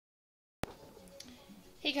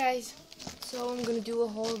Hey guys, so I'm gonna do a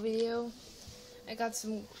whole video. I got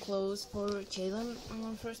some clothes for Jaylon.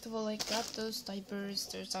 First of all, I got those diapers,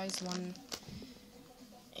 they're size 1,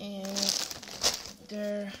 and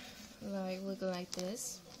they're like looking like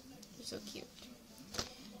this. They're so cute.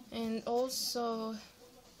 And also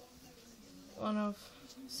one of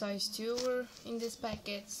size 2 were in this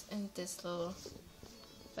packets, and this little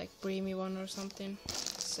like preemie one or something.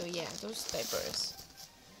 So yeah, those diapers.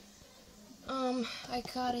 I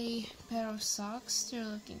got a pair of socks. They're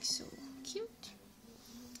looking so cute.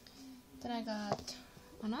 Then I got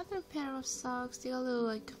another pair of socks. They got a little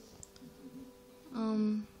like I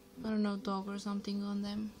don't know, dog or something on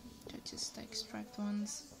them. They're just like striped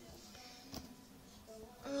ones.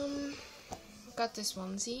 Got this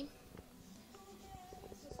onesie.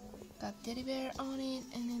 Got teddy bear on it,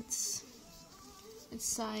 and it's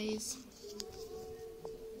size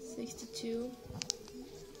 62.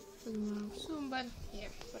 Soon, but yeah,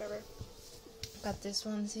 whatever. Got this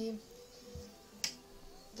onesie.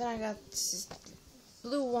 Then I got this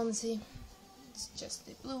blue onesie. It's just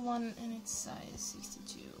the blue one, and it's size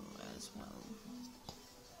 62 as well.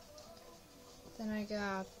 Then I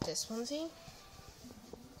got this onesie.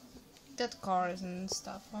 Got cars and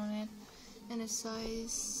stuff on it, and it's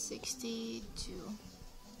size 62.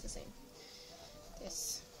 It's the same.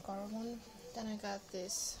 This car one. Then I got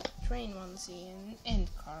this train onesie and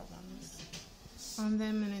car ones on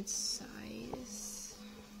them, and it's size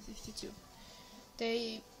 52.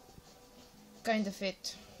 They kind of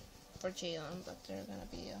fit for Jaylon, but they're gonna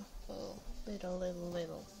be a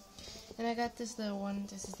little. And I got this little one.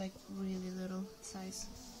 This is like really little, size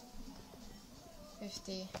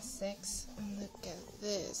 56. And look at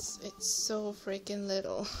this. It's so freaking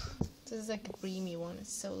little. This is like a preemie one.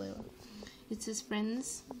 It's so little. It says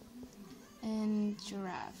friends and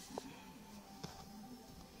giraffe.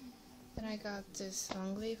 Then I got this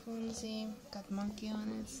long sleeve onesie, got monkey on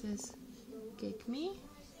it, says kick me.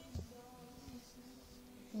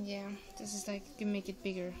 Yeah, this is like, you can make it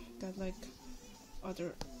bigger, got like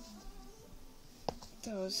other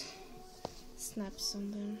those snaps on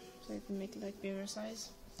them, so you can make it like bigger size.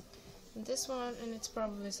 And this one, and it's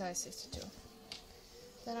probably size 62.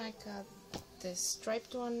 Then I got this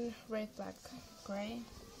striped one, red, black, gray,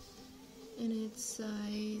 and it's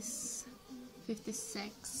size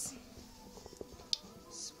 56.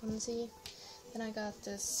 This onesie. Then I got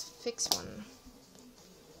this fixed one.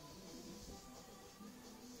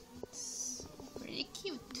 It's pretty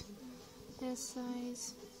cute. It's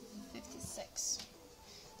size 56.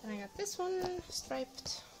 Then I got this one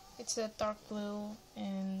striped. It's a dark blue,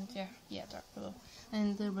 and yeah, dark blue,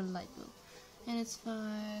 and a little light blue, and it's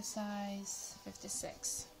size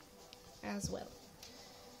 56 as well.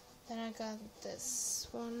 Then I got this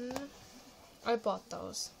one. I bought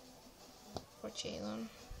those for Jaylon,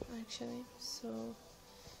 actually. So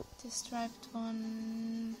this striped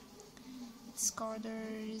one, it's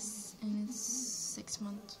garters, and it's 6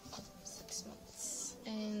 months.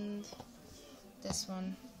 And this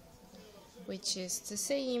one, which is the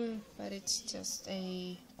same, but it's just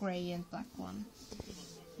a gray and black one,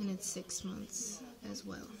 and it's 6 months as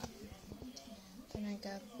well. Then I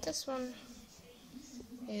got this one.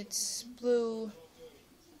 It's blue,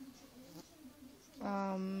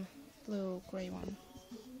 gray one.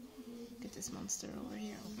 Get this monster over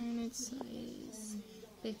here, and it's size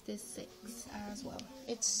 56 as well.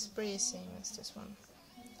 It's pretty same as this one.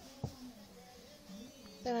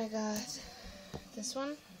 Then I got this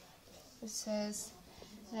one. It says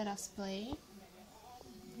 "Let us play."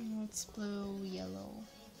 And it's blue, yellow.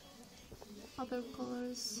 Other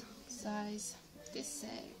colors, size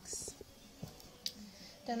 56.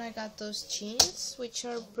 Then I got those jeans, which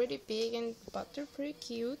are pretty big, but they're pretty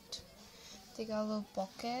cute. They got little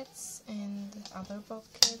pockets and other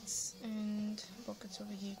pockets, and pockets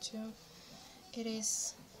over here too. It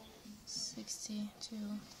is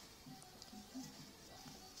 62.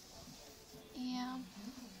 Yeah,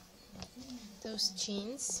 those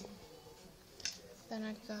jeans. Then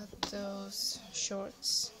I got those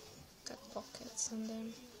shorts, got pockets on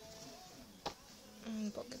them.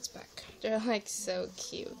 And pockets back. They're like so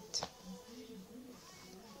cute.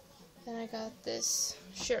 Then I got this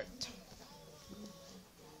shirt.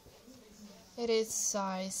 It is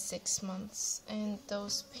size 6 months, and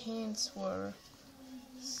those pants were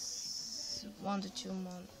 1 to 2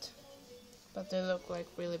 months, but they look like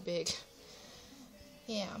really big.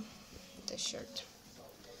 Yeah, this shirt.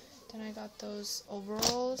 Then I got those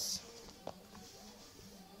overalls.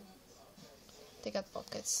 They got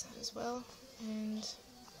pockets as well, and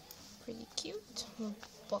pretty cute. Little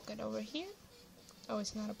pocket over here. Oh,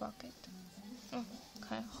 it's not a pocket. Oh,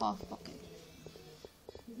 okay, half pocket.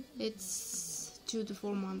 It's 2 to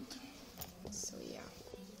 4 months. So yeah,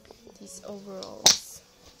 these overalls,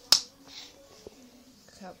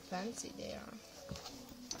 look how fancy they are.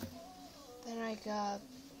 Then I got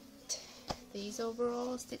these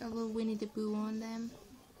overalls, they got a little Winnie the Pooh on them.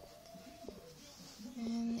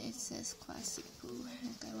 And it says Classic Pooh.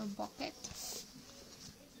 I got a little bucket.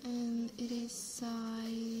 And it is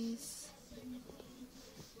size,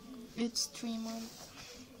 it's 3 months.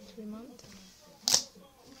 3 months.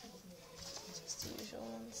 Just the usual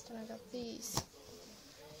ones. Then I got these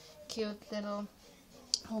cute little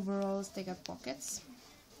overalls. They got pockets.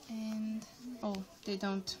 And oh, they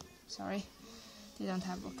don't. Sorry, they don't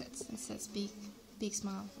have pockets. It says big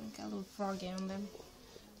smile. And got a little froggy on them.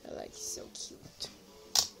 They're like so cute.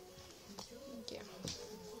 Yeah.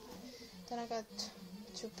 Then I got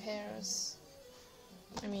 2 pairs.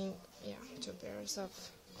 Two pairs of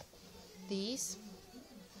these.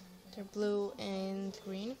 They're blue and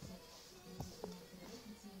green.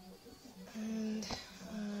 And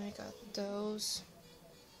I got those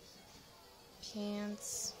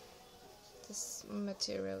pants. This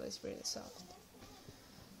material is really soft.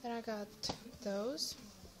 Then I got those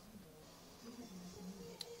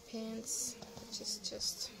pants, which is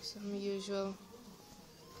just some usual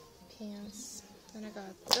pants. Then I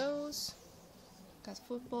got those. Got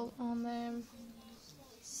football on them.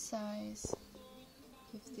 Size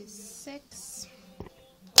 56.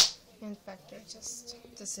 In fact, they're just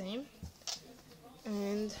the same.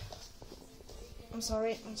 And I'm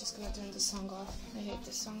sorry, I'm just gonna turn the song off. I hate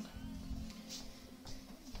this song.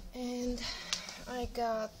 And I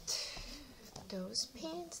got those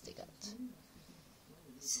pants. They got,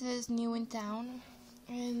 it says new in town,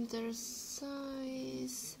 and they're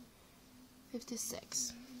size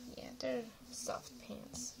 56. Yeah, they're soft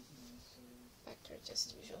pants. Back there,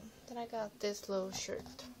 just usual. Then I got this little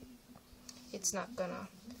shirt. It's not gonna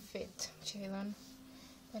fit Jaylon,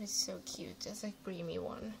 but it's so cute. It's like creamy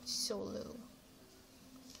one, so little.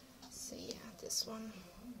 So yeah, this one.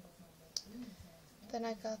 Then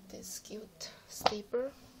I got this cute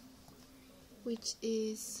sleeper, which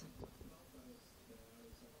is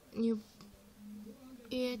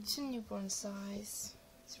it's a newborn size.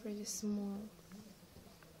 It's really small.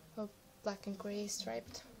 Oh, black and gray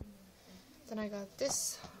striped. Then I got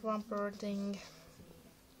this romper thing.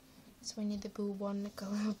 It's Winnie the Pooh one, got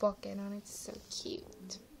a little pocket on it. It's so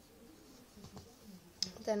cute.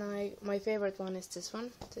 Then my favorite one is this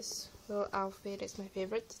one. This little outfit is my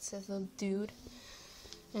favorite. It says little dude.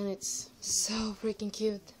 And it's so freaking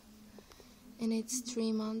cute. And it's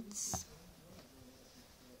 3 months.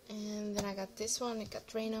 And then I got this one. It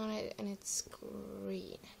got rain on it, and it's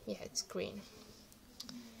green. Yeah, it's green.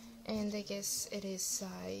 And I guess it is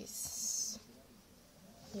size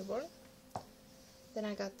newborn. Then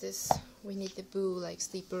I got this Winnie the Pooh like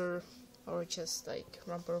sleeper or just like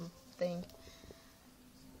romper thing.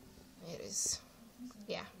 It is,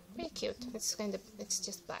 yeah, pretty cute. It's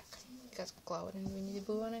just black. It got cloud and Winnie the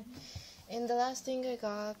Pooh on it. And the last thing I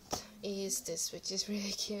got is this, which is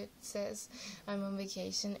really cute. It says I'm on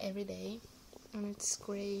vacation every day, and it's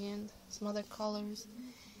gray and some other colors,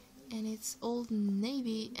 and it's Old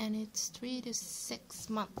Navy, and it's 3 to 6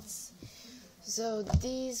 months. So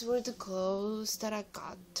these were the clothes that I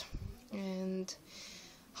got, and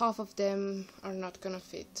half of them are not gonna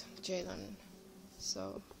fit Jaylon.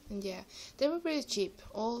 So, and yeah, they were pretty cheap.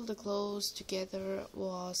 All the clothes together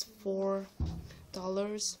was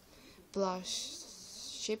 $4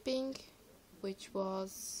 plus shipping, which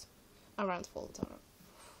was around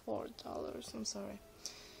 $4. I'm sorry,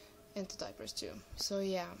 and the diapers too. So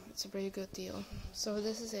yeah, it's a pretty good deal. So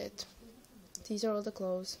this is it. These are all the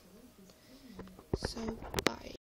clothes. So